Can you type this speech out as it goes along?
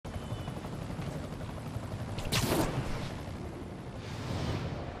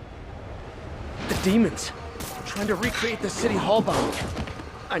Demons. Trying to recreate the city hall bomb.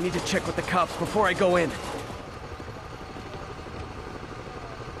 I need to check with the cops before I go in.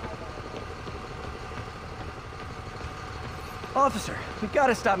 Officer, we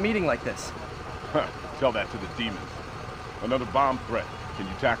gotta stop meeting like this. Huh, tell that to the demons. Another bomb threat. Can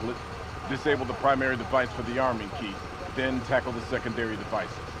you tackle it? Disable the primary device for the arming key, then tackle the secondary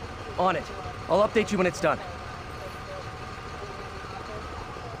devices. On it. I'll update you when it's done.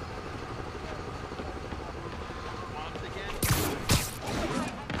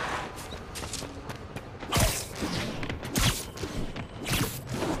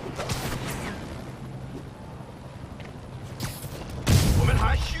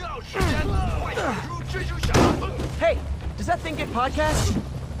 Hey, does that thing get podcasts?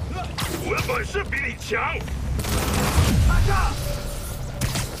 我的本事比你强。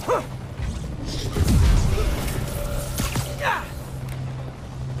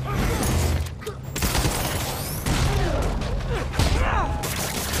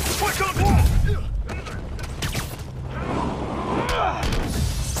快上路！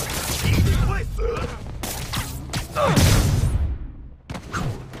一定会死。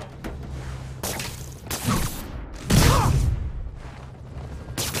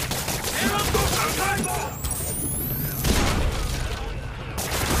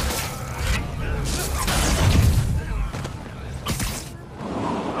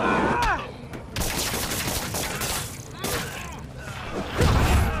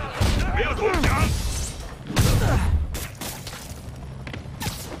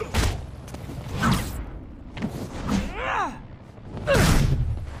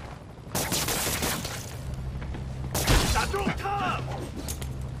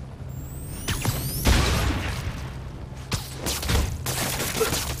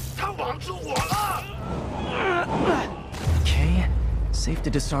 Okay, safe to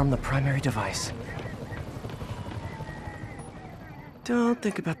disarm the primary device. Don't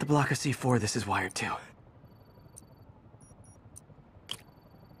think about the block of C4 this is wired to.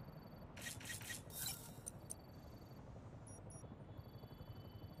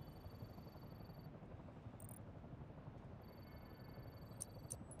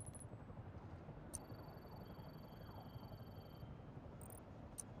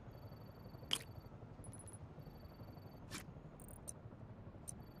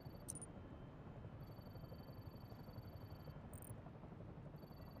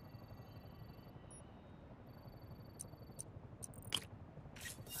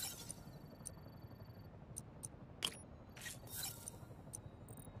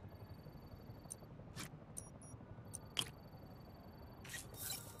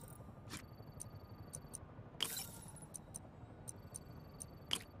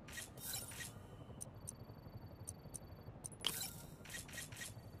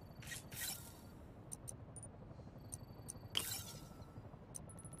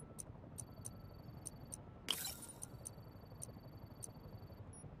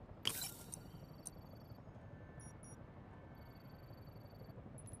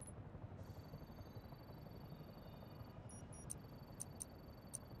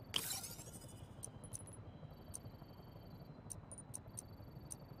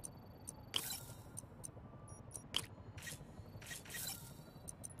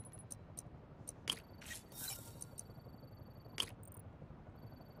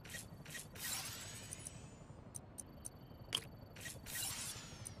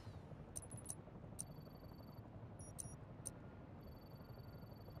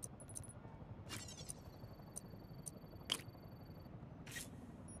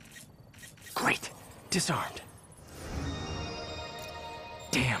 Great. Disarmed.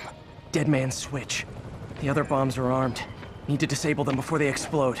 Damn. Dead man's switch. The other bombs are armed. Need to disable them before they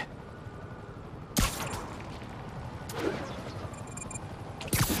explode.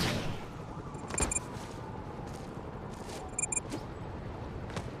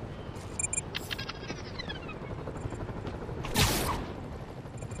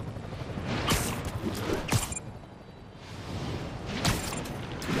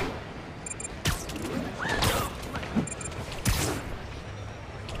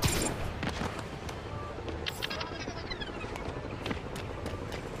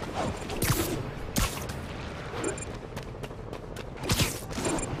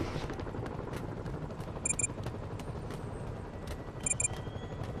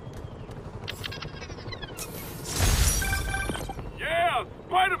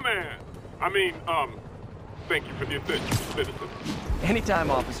 Spider-Man! Thank you for the assistance, citizen.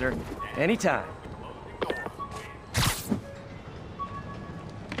 Anytime, officer. Anytime.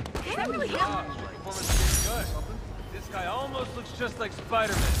 Can I really help? This guy almost looks just like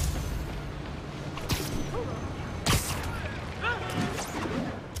Spider-Man.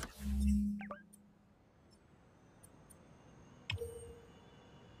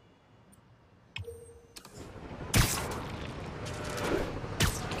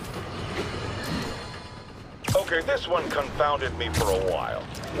 Okay, this one confounded me for a while.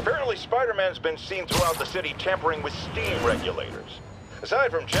 Apparently, Spider-Man's been seen throughout the city tampering with steam regulators.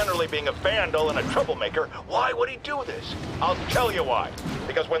 Aside from generally being a vandal and a troublemaker, why would he do this? I'll tell you why.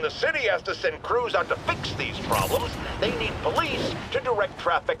 Because when the city has to send crews out to fix these problems, they need police to direct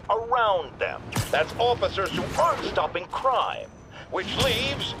traffic around them. That's officers who aren't stopping crime. Which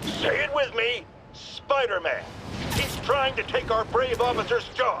leaves, say it with me, Spider-Man. He's trying to take our brave officers'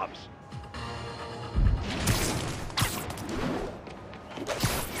 jobs.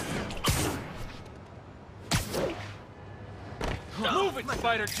 Move it,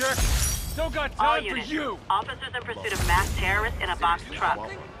 spider jerk! Don't got All time for units. you! Officers in pursuit of masked terrorists in a box truck.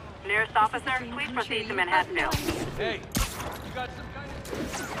 Nearest officer, please proceed to Manhattanville. Hey, you got some kind of...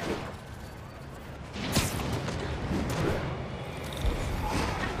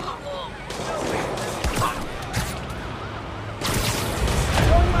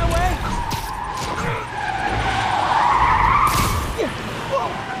 Going my way?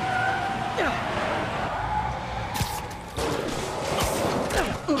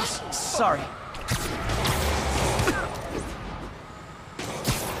 Oops, sorry. It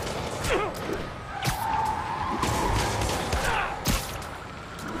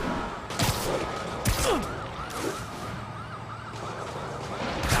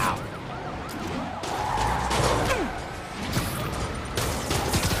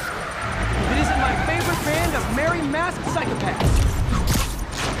isn't my favorite band of merry masked psychopaths.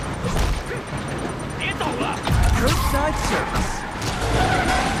 Curbside service.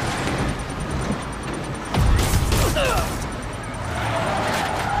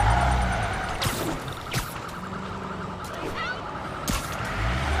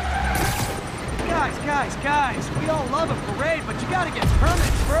 Guys, we all love a parade, but you gotta get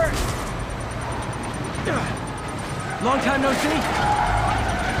permits first. Long time no see.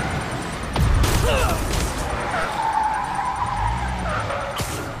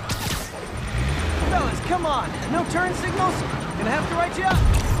 Fellas, come on. No turn signals? Gonna have to write you up.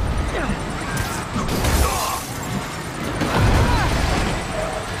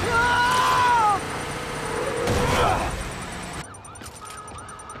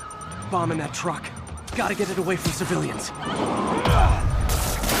 Bomb in that truck. Gotta get it away from civilians.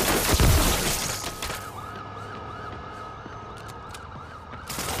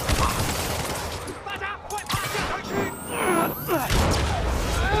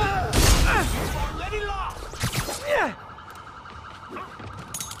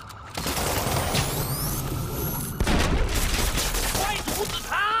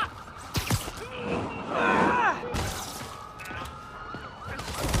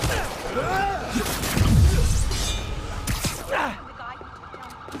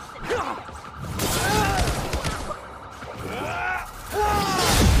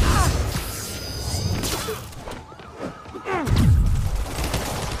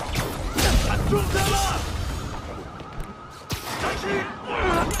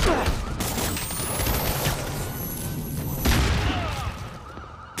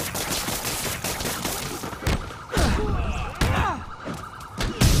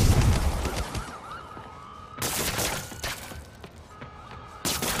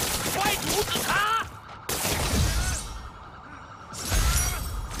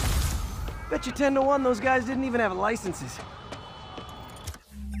 Bet you 10 to 1 those guys didn't even have licenses.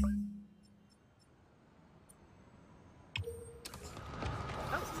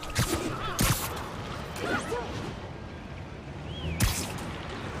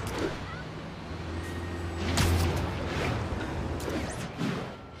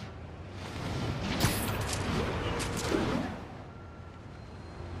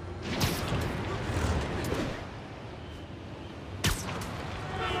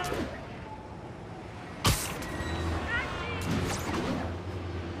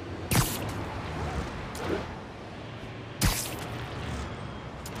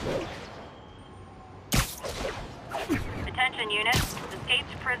 Attention units, escaped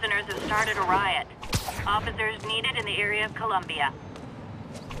prisoners have started a riot. Officers needed in the area of Columbia.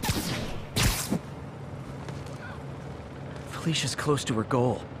 Felicia's close to her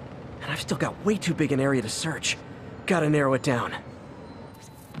goal, and I've still got way too big an area to search. Gotta narrow it down.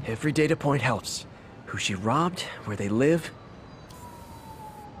 Every data point helps. Who she robbed, where they live.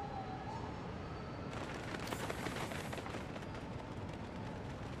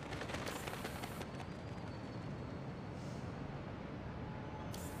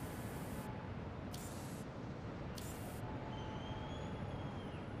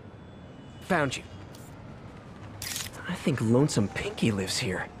 Found you. I think Lonesome Pinky lives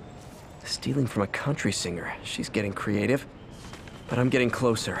here. Stealing from a country singer. She's getting creative. But I'm getting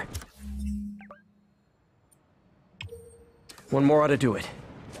closer. One more ought to do it.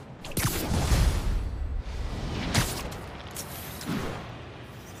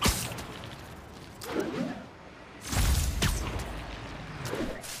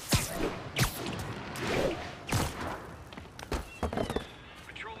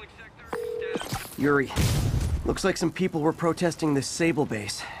 Yuri, looks like some people were protesting this Sable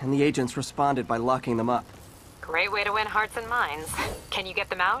base, and the agents responded by locking them up. Great way to win hearts and minds. Can you get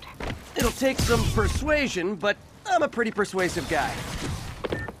them out? It'll take some persuasion, but I'm a pretty persuasive guy.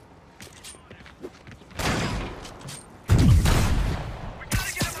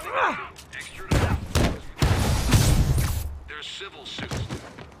 They're civil suits.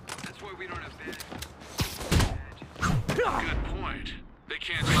 That's why we don't have badges. Good point. They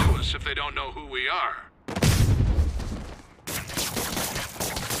can't sue us if they don't know who we are.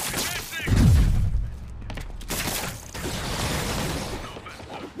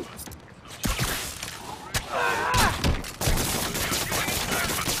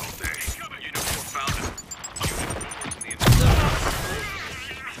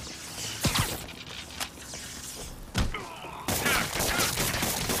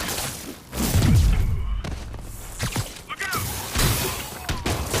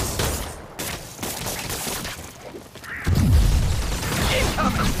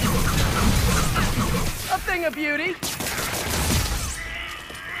 A thing of beauty.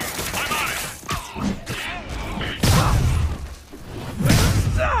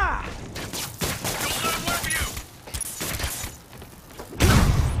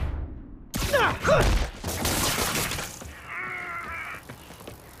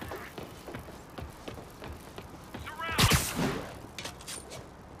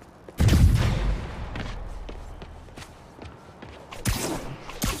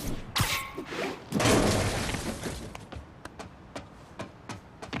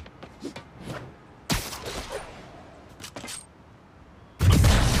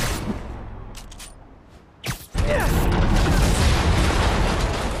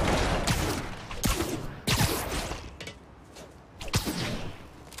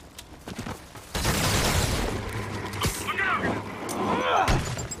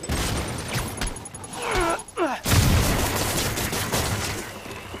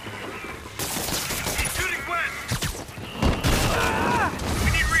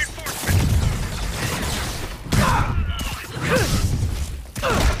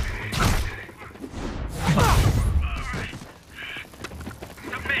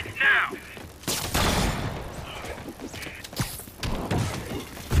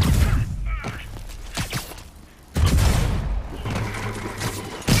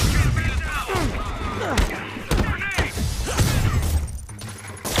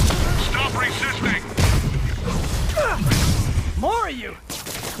 More of you!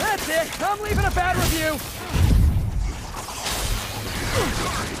 That's it! I'm leaving a bad review!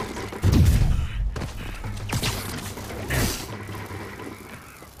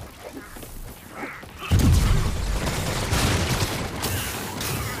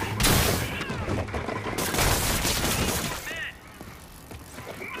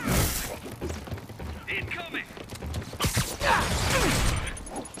 Incoming!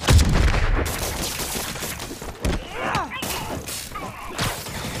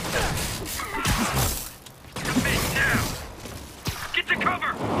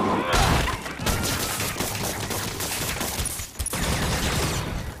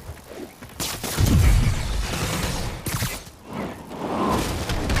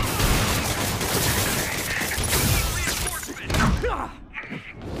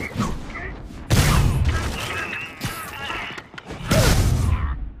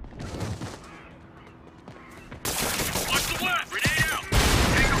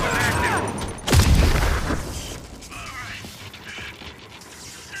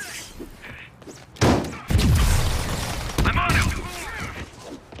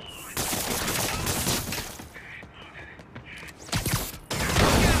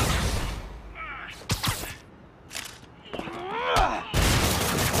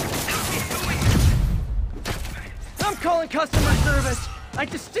 Calling customer service. I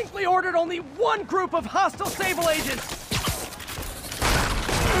distinctly ordered only one group of hostile Sable agents.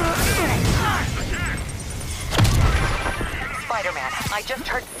 Spider-Man, I just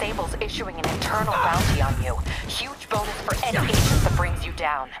heard Sable's issuing an internal bounty on you. Huge bonus for any agent that brings you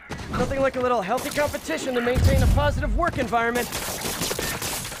down. Nothing like a little healthy competition to maintain a positive work environment.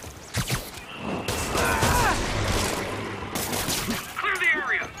 Clear the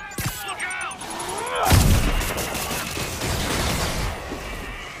area! Look out!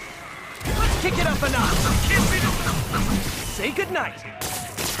 kick it up a notch. Say goodnight.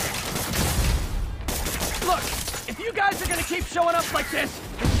 Look, if you guys are gonna keep showing up like this,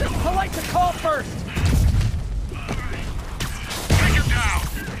 it's just polite to call first. Take him down!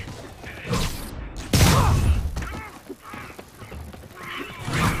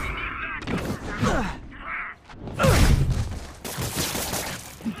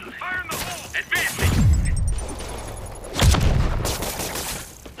 Fire in the hole! Advancing!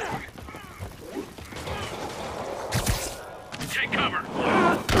 Take cover!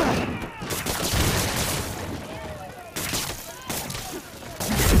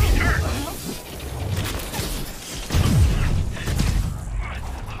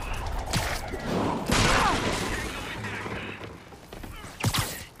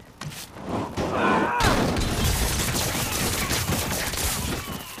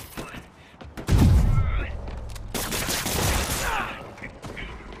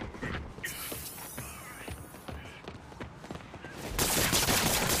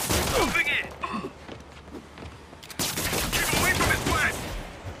 Moving in! Keep away from his way!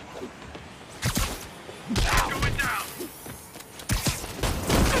 Going down!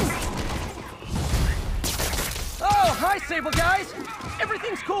 Oh, hi, Sable guys.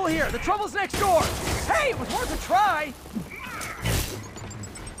 Everything's cool here. The trouble's next door. Hey, it was worth a try.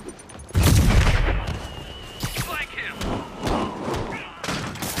 Flank him!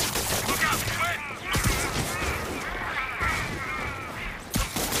 Look out, Sweat!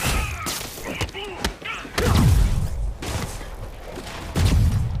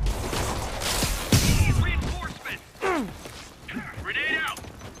 Reinforcement! Grenade out!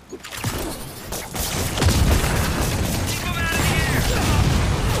 Keep him out of the air!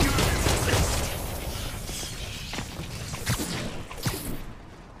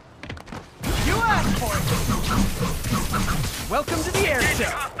 You asked for it. Welcome to the air show.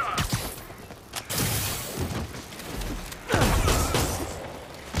 Hostile!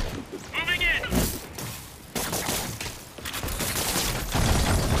 Moving in!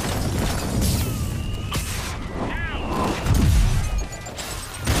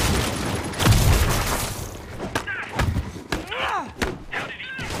 How did he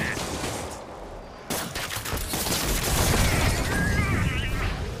do that?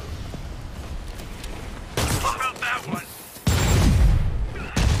 How about that one?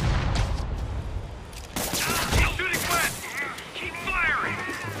 He's shooting west! Keep firing!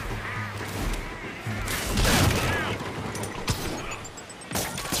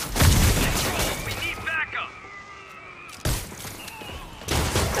 We need backup!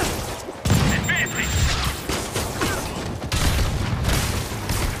 Advancing!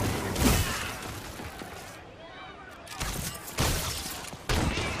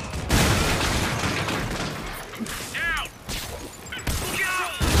 Down! Go!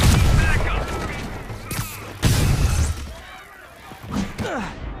 Backup!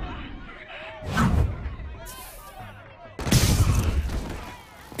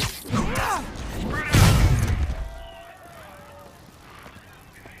 Spread out!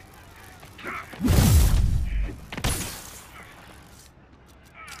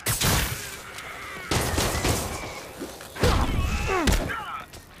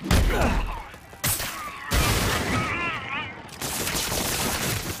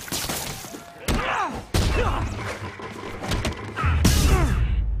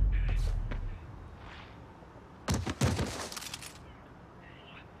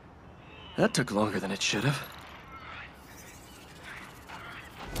 That took longer than it should have.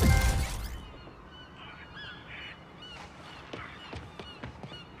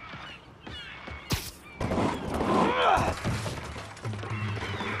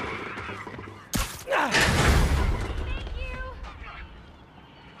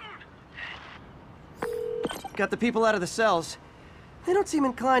 Got the people out of the cells. They don't seem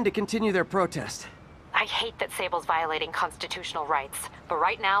inclined to continue their protest. I hate that Sable's violating constitutional rights, but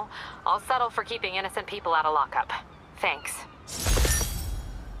right now, I'll settle for keeping innocent people out of lockup. Thanks.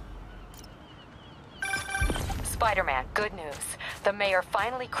 Spider-Man, good news. The mayor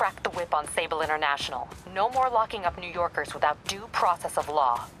finally cracked the whip on Sable International. No more locking up New Yorkers without due process of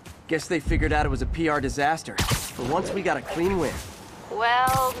law. Guess they figured out it was a PR disaster. For once, we got a clean win.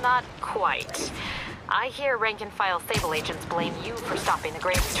 Well, not quite. I hear rank-and-file Sable agents blame you for stopping the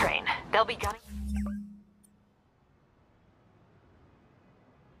Graves train. They'll be gunning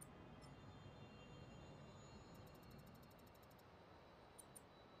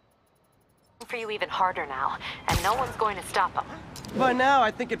for you even harder now, and no one's going to stop them. By now,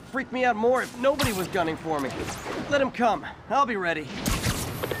 I think it'd freak me out more if nobody was gunning for me. Let him come. I'll be ready.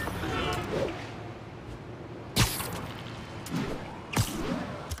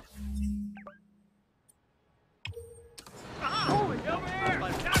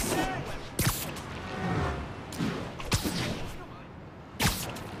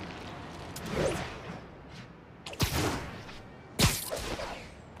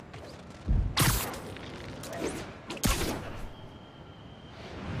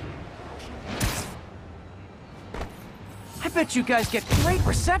 bet you guys get great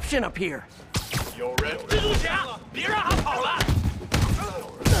reception up here. 有人，蜘蛛侠，别让他跑了！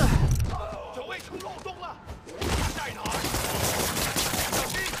守卫出漏洞了，他在哪儿？小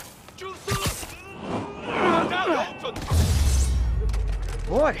心，蛛丝！加油，准！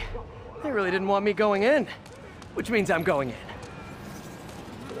 Boy, they really didn't want me going in. Which means I'm going in.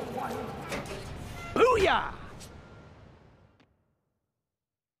 Booyah!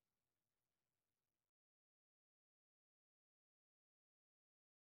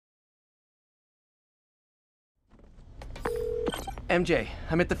 MJ,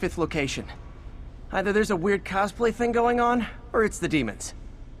 I'm at the 5th location. Either there's a weird cosplay thing going on, or it's the demons.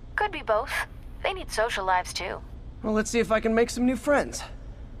 Could be both. They need social lives too. Well, let's see if I can make some new friends.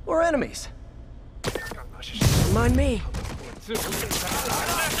 Or enemies. Mind me.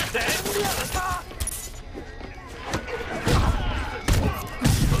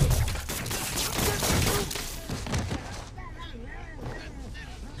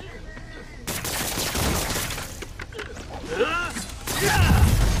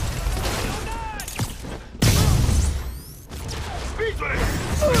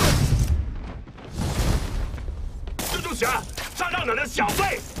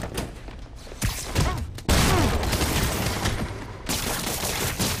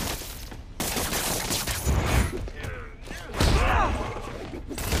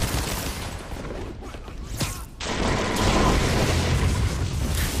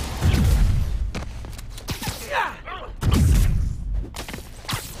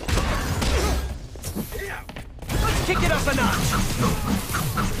 Let's kick it up a notch.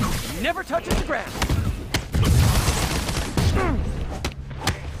 Never touches the ground.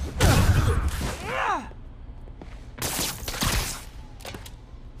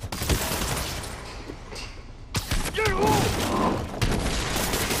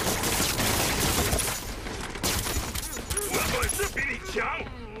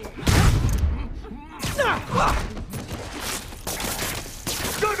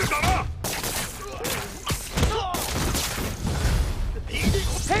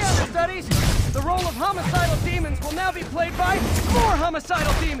 Hey, understudies! The role of homicidal demons will now be played by more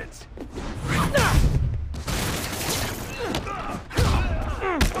homicidal demons!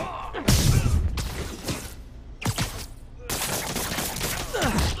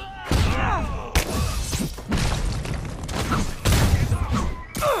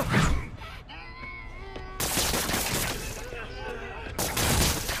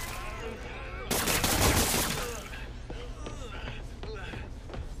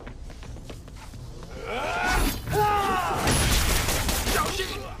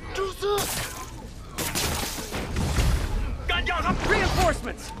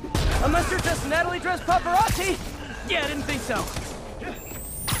 Reinforcements! Unless you're just Natalie dressed paparazzi? Yeah, I didn't think so.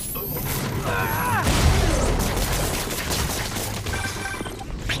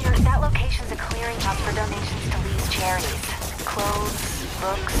 Peter, that location's a clearinghouse for donations to Lee's charities. Clothes,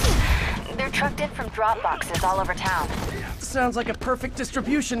 books. They're trucked in from drop boxes all over town. Sounds like a perfect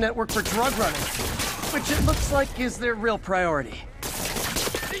distribution network for drug running. Which it looks like is their real priority.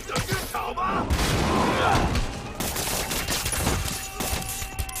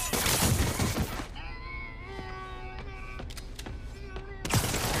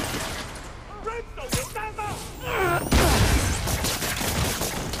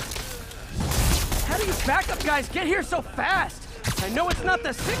 How do you backup guys get here so fast? I know it's not the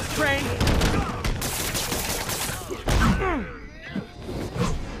 6th train.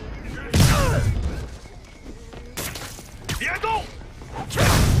 别动！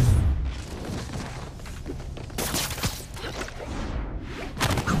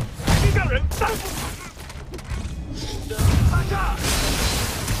一个人三步，打架！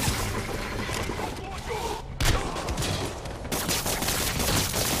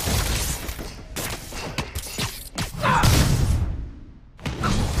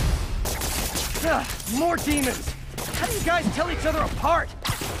 More demons! How do you guys tell each other apart?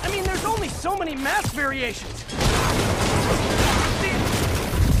 I mean, there's only so many mask variations.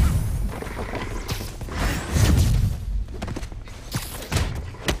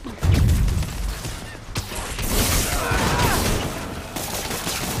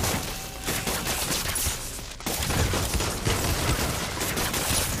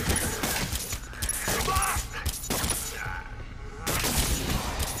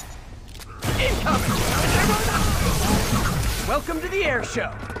 Welcome to the air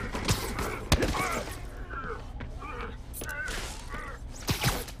show.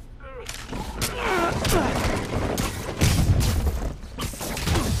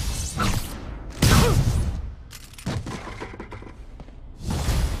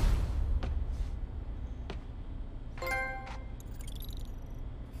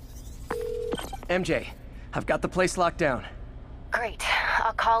 MJ, I've got the place locked down. Great.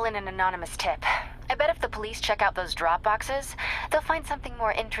 I'll call in an anonymous tip. I bet if the police check out those drop boxes, they'll find something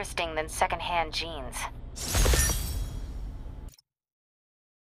more interesting than secondhand jeans.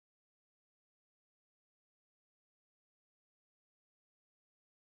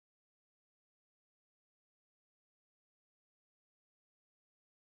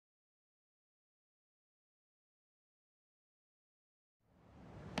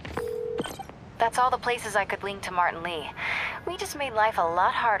 That's all the places I could link to Martin Lee. We just made life a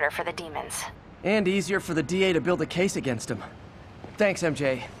lot harder for the demons. And easier for the DA to build a case against him. Thanks,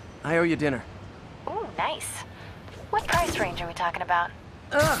 MJ. I owe you dinner. Ooh, nice. What price range are we talking about?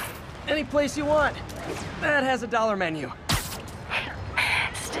 Any place you want. That has a dollar menu.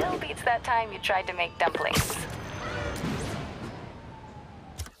 Still beats that time you tried to make dumplings.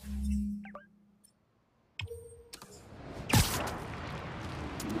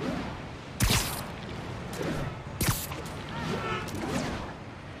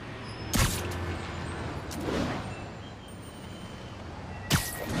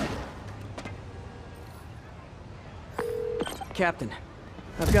 Captain,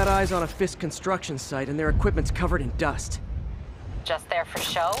 I've got eyes on a Fisk construction site and their equipment's covered in dust. Just there for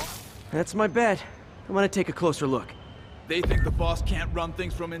show? That's my bet. I'm gonna take a closer look. They think the boss can't run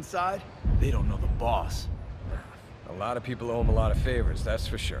things from inside? They don't know the boss. A lot of people owe him a lot of favors, that's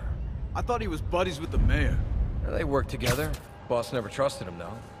for sure. I thought he was buddies with the mayor. Well, they work together. Boss never trusted him,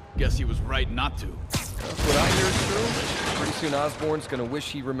 though. Guess he was right not to. That's what I hear is true. Pretty soon Osborn's gonna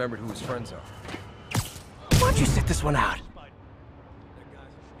wish he remembered who his friends are. Why don't you sit this one out?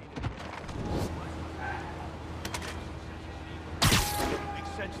 Makes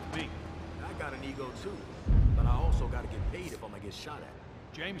sense to me. I got an ego too, but I also gotta get paid if I'm gonna get shot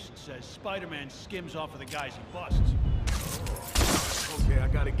at. Jameson says Spider-Man skims off of the guys he busts. Okay, I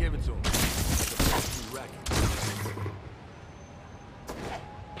gotta give it to him. It's a factory racket.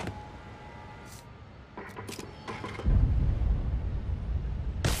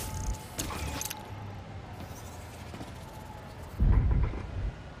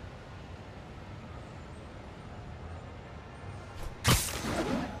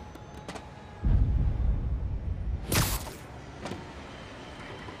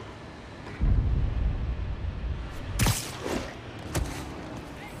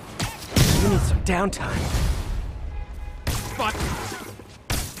 You need some downtime. Fuck!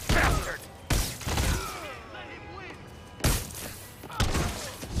 Bastard!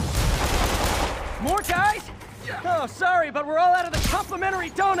 More guys? Oh, sorry, but we're all out of the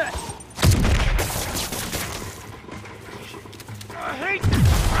complimentary donut. I hate this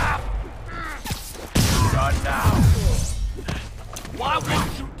crap! Done now! Why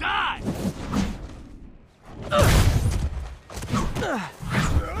won't you die?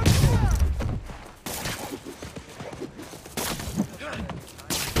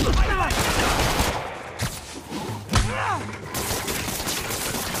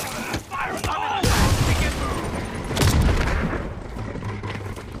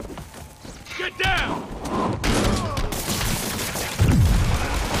 Get down!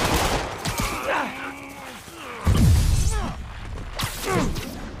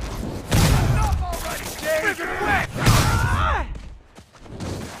 Enough already, James!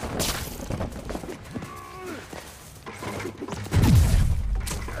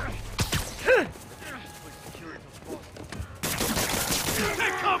 Quick!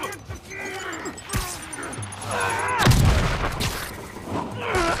 Take cover!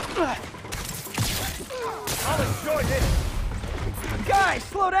 I'll enjoy this. Guys,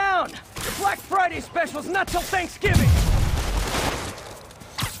 slow down! The Black Friday special's not till Thanksgiving!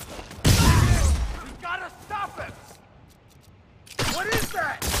 We gotta stop him! What is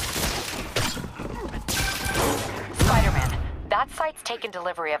that? Spider-Man, that site's taken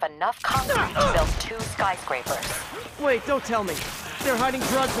delivery of enough concrete to build 2 skyscrapers. Wait, don't tell me. They're hiding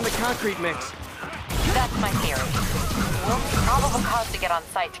drugs in the concrete mix. That's my theory. We'll need probable cause to get on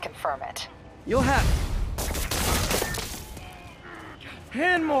site to confirm it. You'll have it.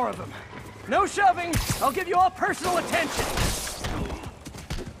 And more of them. No shoving. I'll give you all personal attention.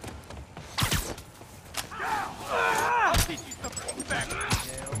 I'll teach you some respect.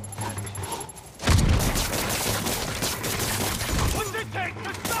 What's it take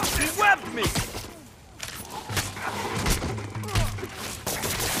to stop him? He webbed me!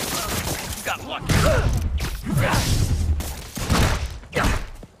 Got lucky.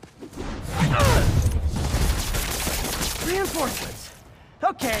 Reinforcements.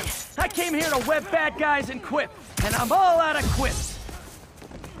 Okay, I came here to web bad guys and quip, and I'm all out of quips.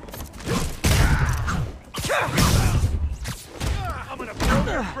 I'm gonna blow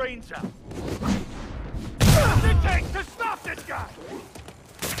their brains out. it takes to stop this guy!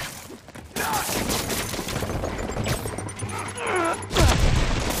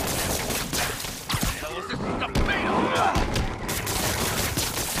 Hell is this stuff made of?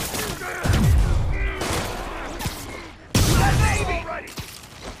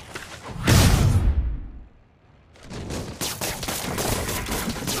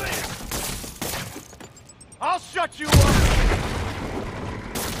 I'll shut you up!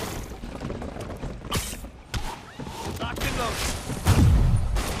 Locked and loaded.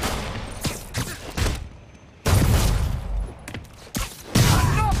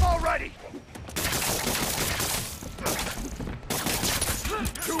 Enough already!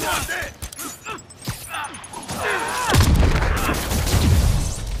 Who wants it?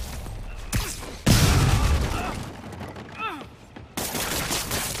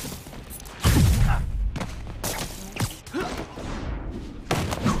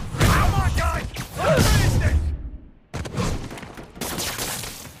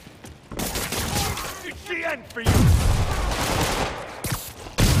 For you.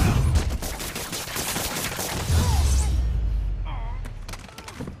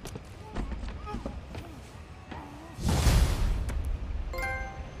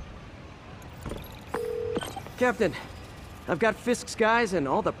 Captain, I've got Fisk's guys and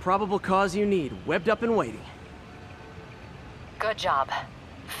all the probable cause you need webbed up and waiting. Good job.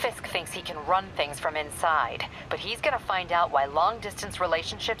 Fisk thinks he can run things from inside, but he's gonna find out why long-distance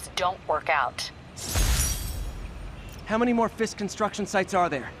relationships don't work out. How many more Fisk construction sites are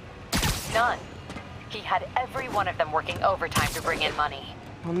there? None. He had every one of them working overtime to bring in money.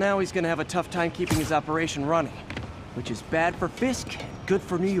 Well, now he's gonna have a tough time keeping his operation running, which is bad for Fisk and good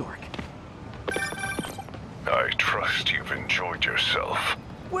for New York. I trust you've enjoyed yourself.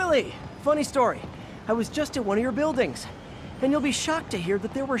 Willie, funny story. I was just at one of your buildings, and you'll be shocked to hear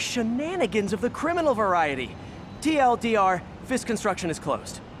that there were shenanigans of the criminal variety. TLDR, Fisk construction is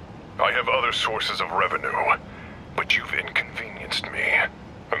closed. I have other sources of revenue. But you've inconvenienced me,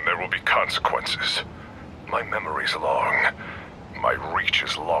 and there will be consequences. My memory's long. My reach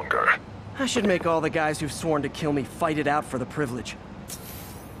is longer. I should make all the guys who've sworn to kill me fight it out for the privilege.